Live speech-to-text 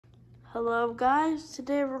Hello guys,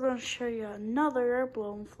 today we're going to show you another air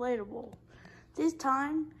balloon inflatable. This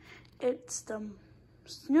time, it's the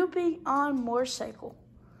Snoopy on motorcycle,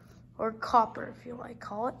 or copper if you like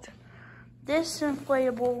call it. This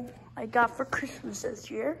inflatable I got for Christmas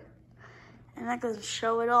this year, and I'm going to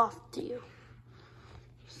show it off to you.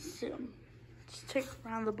 So, just take it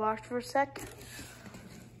around the box for a sec.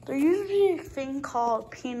 There's usually a thing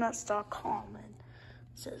called peanuts.com,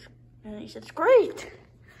 and he says, great!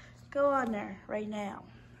 Go on there right now.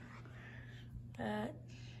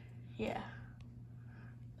 Yeah.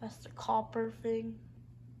 That's the copper thing.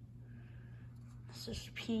 It's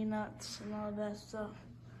just peanuts and all that stuff.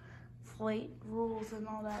 Flight rules and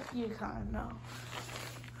all that. You kind of know.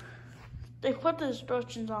 They put the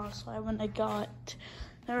instructions on the side when I got it.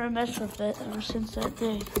 Never messed with it ever since that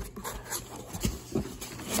day.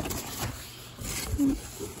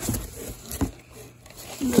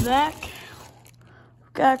 In the back,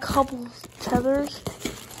 got a couple tethers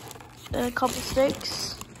and a couple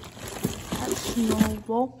sticks. That's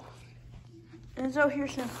normal. And so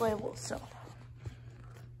here's the inflatable itself.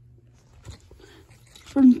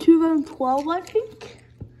 From 2012, I think.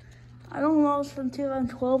 I don't know if it's from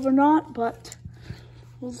 2012 or not, but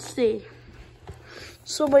we'll see.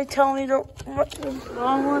 Somebody tell me the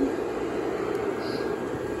wrong one.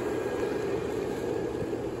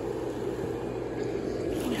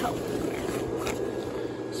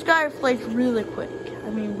 This guy inflates really quick. I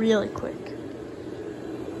mean, really quick.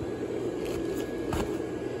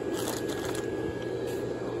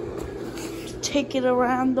 Take it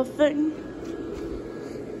around the thing.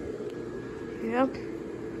 Yep.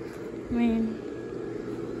 I mean,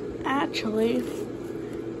 actually,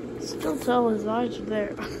 you can still tell his eyes are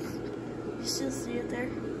there. You still see it there?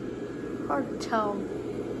 Hard to tell.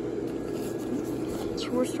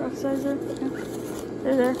 Tourist truck eyes there? Yeah.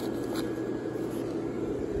 They're there.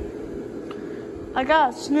 I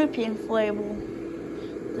got a Snoopy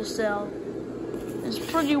inflatable to sell. It's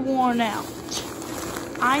pretty worn out.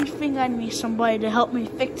 I think I need somebody to help me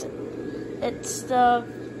fix it. It's the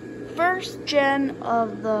first version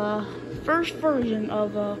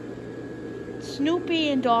of Snoopy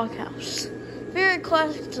and Doghouse. Very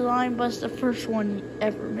classic design, but it's the first one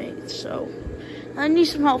ever made. So I need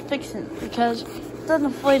some help fixing it because it doesn't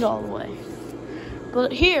inflate all the way.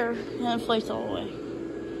 But here, it inflates all the way.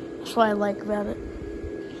 That's what I like about it.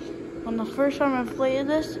 When the first time I inflated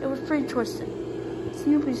this, it was pretty twisted.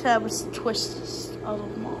 Snoopy's head was the twistest of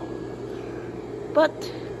them all.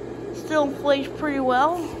 But still inflates pretty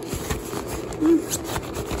well.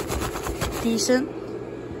 Decent.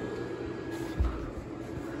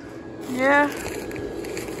 Yeah.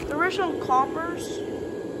 The original coppers,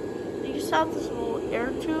 they used to have this little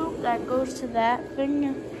air tube that goes to that thing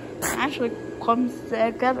and actually comes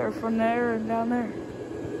together from there and down there.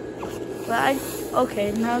 But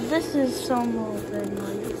okay, now this is some little thing,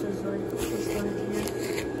 like this is like this one here.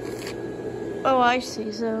 Oh, I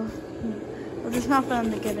see, so, but it's not for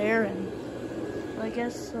them to get air in. So I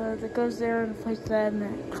guess that goes there and inflates that and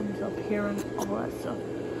it comes up here and all that stuff.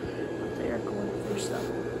 The air going through stuff.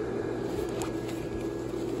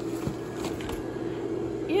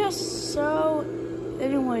 Yes, so,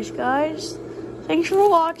 anyways guys, thanks for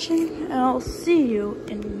watching, and I'll see you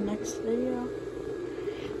in the next video.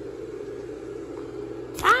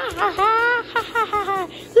 Ha ha ha ha ha ha.